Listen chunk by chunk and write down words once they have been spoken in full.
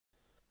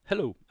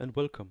Hello and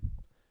welcome.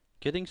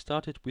 Getting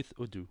started with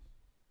Odoo.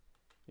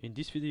 In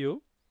this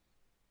video,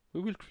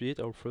 we will create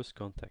our first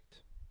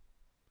contact.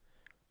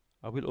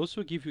 I will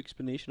also give you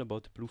explanation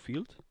about the blue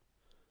field,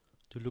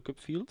 the lookup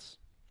fields,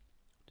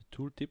 the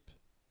tooltip,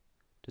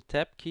 the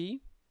tab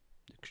key,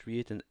 the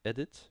create and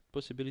edit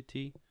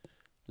possibility,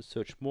 the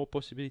search more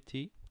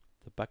possibility,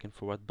 the back and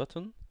forward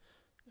button,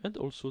 and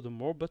also the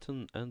more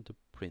button and the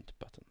print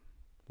button.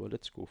 Well,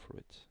 let's go for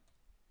it.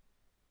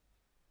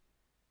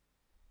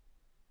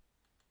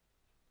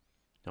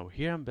 Now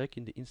here I'm back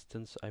in the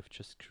instance I've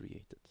just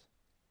created.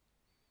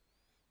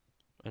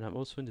 And I'm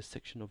also in the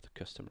section of the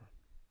customer.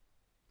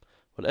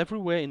 Well,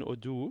 everywhere in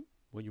Odoo,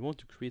 when you want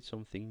to create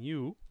something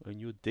new, a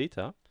new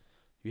data,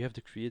 you have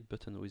the create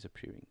button always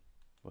appearing.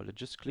 Well, I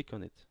just click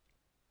on it.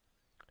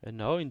 And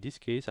now in this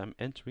case, I'm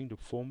entering the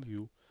form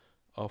view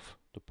of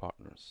the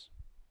partners.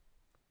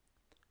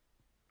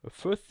 The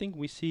first thing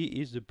we see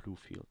is the blue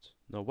field.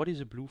 Now, what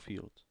is a blue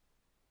field?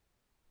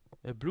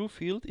 A blue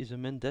field is a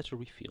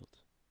mandatory field.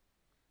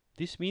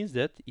 This means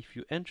that if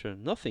you enter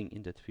nothing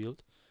in that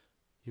field,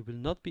 you will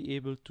not be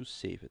able to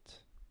save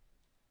it.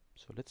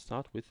 So let's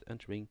start with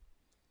entering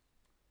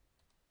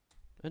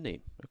a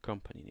name, a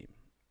company name.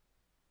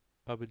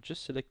 I will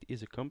just select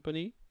is a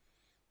company.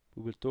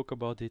 We will talk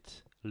about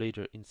it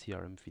later in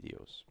CRM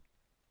videos.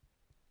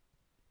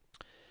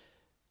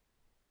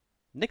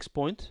 Next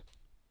point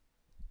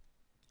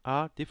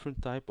are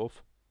different type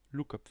of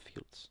lookup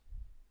fields.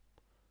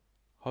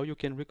 How you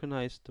can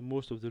recognize the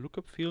most of the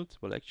lookup fields?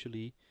 Well,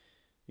 actually,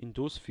 in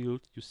those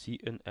fields you see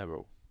an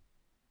arrow.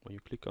 When you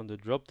click on the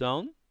drop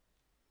down,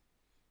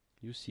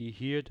 you see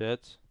here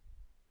that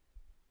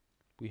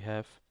we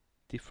have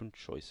different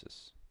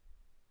choices.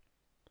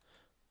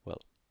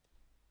 Well,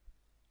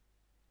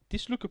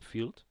 this lookup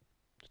field,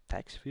 the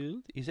tags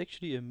field, is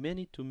actually a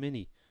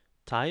many-to-many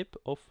type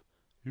of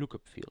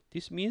lookup field.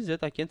 This means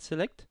that I can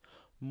select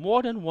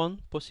more than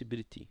one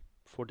possibility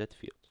for that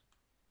field.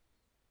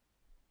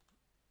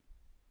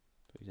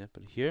 For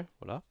example, here,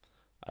 voila,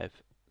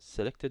 I've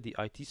selected the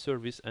IT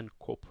service and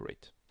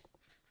corporate.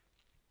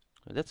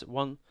 And that's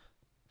one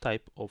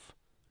type of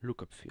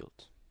lookup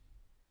field.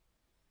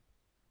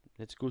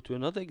 Let's go to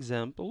another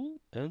example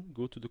and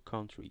go to the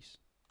countries.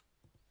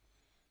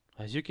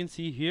 As you can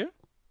see here,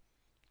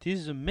 this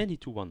is a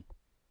many-to-one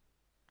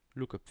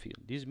lookup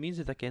field. This means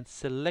that I can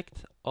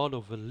select out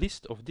of a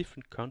list of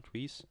different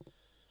countries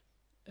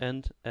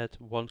and add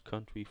one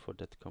country for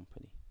that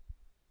company.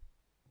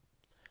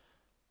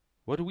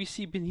 What do we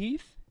see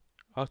beneath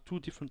are two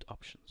different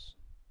options.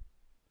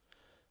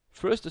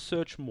 First, the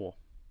search more.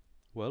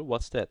 Well,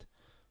 what's that?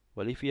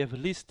 Well, if you have a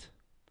list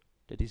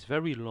that is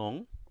very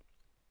long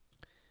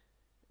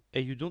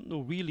and you don't know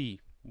really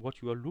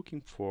what you are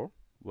looking for,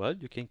 well,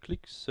 you can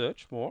click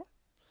search more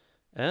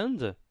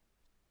and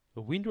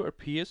a window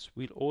appears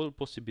with all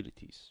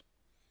possibilities.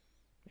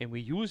 And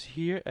we use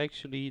here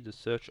actually the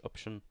search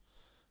option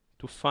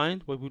to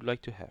find what we would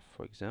like to have.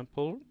 For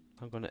example,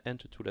 I'm going to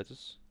enter two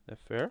letters,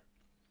 FR,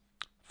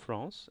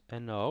 France,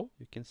 and now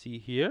you can see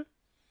here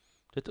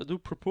that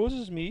Odoo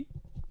proposes me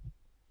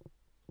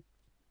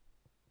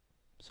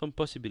some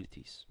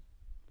possibilities.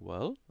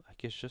 Well, I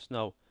can just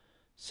now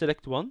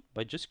select one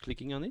by just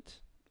clicking on it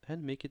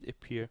and make it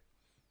appear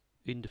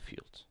in the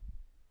field.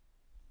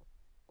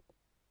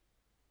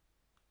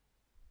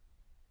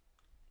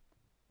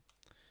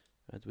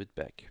 And do it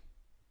back.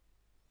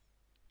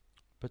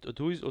 But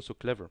Odoo is also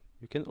clever.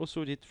 You can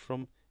also do it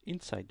from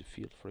inside the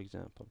field, for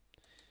example.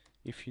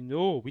 If you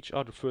know which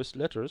are the first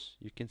letters,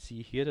 you can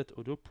see here that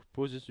Odoo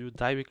proposes you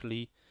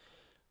directly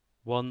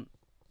one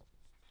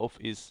of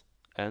its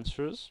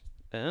answers,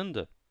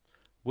 and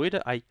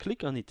whether I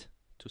click on it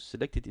to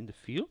select it in the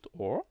field,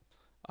 or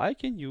I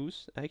can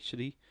use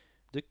actually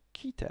the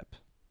key tab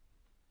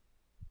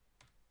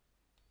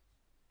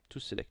to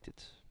select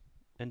it.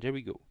 And there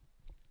we go.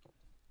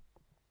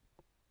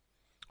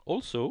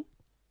 Also,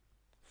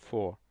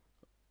 for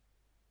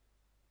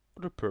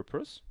other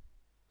purpose,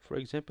 for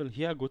example,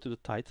 here I go to the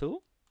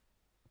title.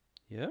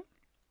 Yeah,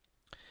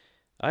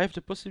 I have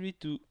the possibility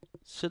to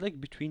select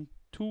between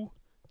two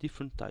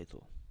different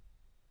titles.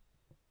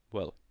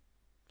 Well,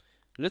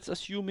 let's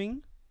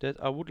assuming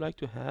that I would like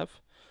to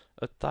have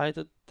a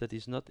title that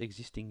is not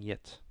existing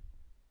yet.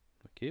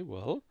 Okay,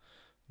 well,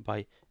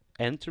 by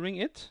entering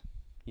it,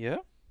 yeah,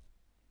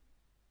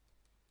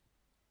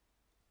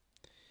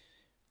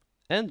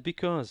 and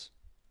because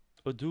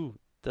Odoo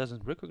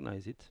doesn't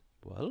recognize it,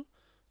 well,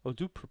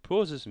 Odoo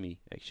proposes me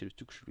actually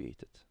to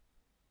create it.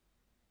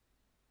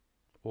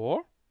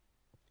 Or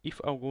if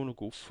I'm going to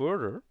go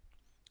further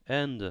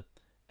and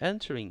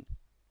entering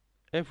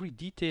every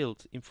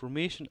detailed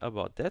information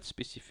about that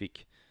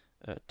specific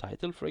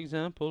title, for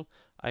example,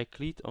 I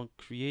click on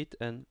create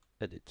and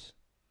edit.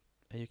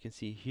 And you can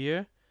see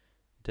here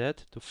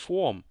that the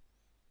form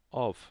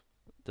of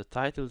the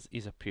titles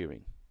is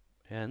appearing.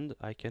 And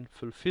I can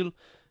fulfill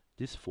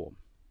this form.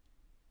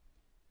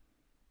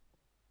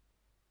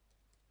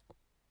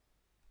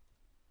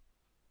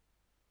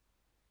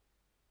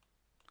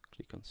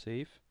 Click on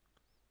save.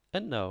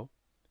 And now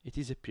it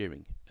is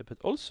appearing. But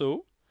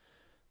also,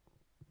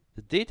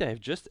 the data I've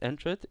just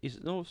entered is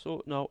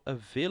also now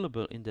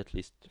available in that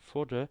list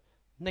for the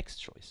next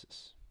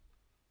choices.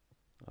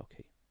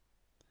 Okay.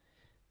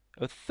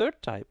 A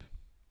third type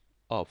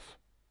of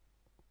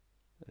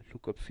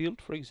lookup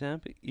field, for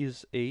example,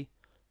 is a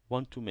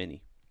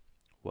one-to-many.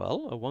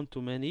 Well, a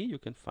one-to-many, you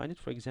can find it,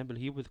 for example,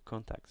 here with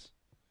contacts.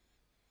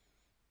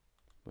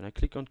 When I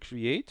click on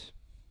create,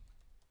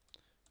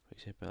 for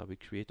example, I will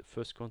create a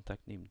first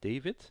contact named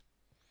David.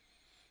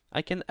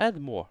 I can add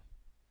more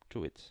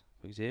to it.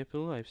 For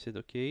example, I've said,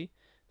 okay,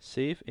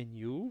 save a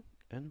new,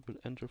 and we'll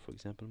enter, for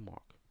example,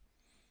 Mark.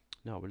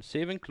 Now we'll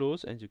save and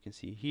close, and you can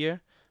see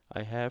here,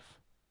 I have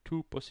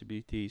two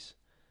possibilities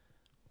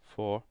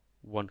for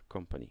one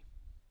company.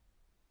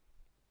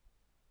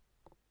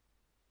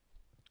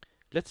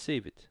 Let's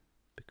save it,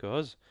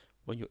 because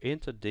when you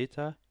enter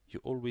data, you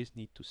always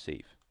need to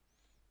save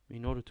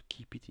in order to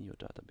keep it in your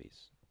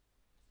database.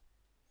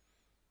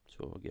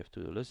 So I go to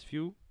the list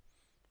view.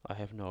 I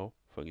have now,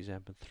 for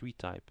example, 3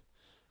 types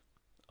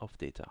of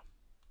data.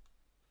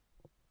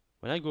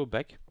 When I go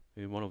back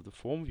in one of the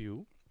form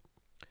view,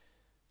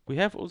 we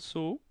have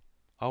also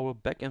our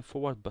back and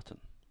forward button.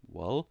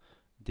 Well,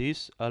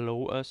 this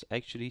allows us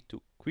actually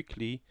to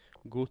quickly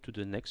go to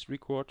the next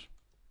record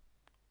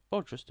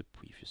or just the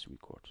previous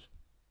record.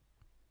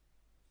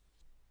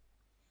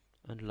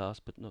 And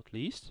last but not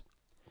least,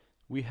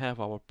 we have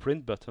our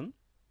print button.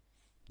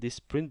 This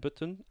print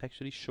button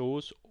actually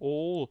shows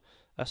all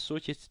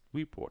associated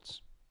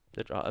reports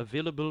that are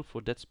available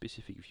for that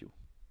specific view.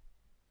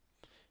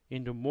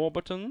 In the more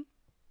button,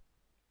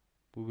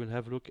 we will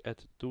have a look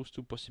at those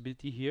two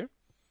possibilities here.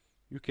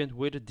 You can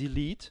either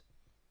delete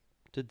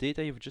the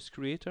data you've just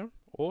created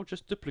or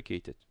just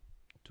duplicate it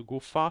to go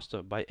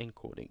faster by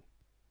encoding.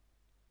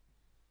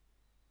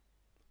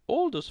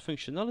 All those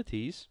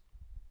functionalities,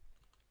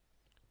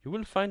 you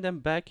will find them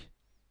back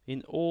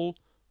in all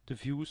the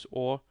views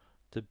or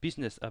the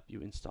business app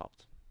you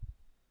installed.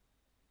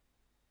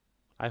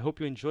 I hope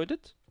you enjoyed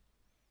it,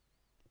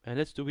 and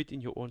let's do it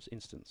in your own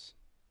instance.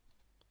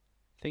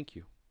 Thank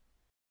you.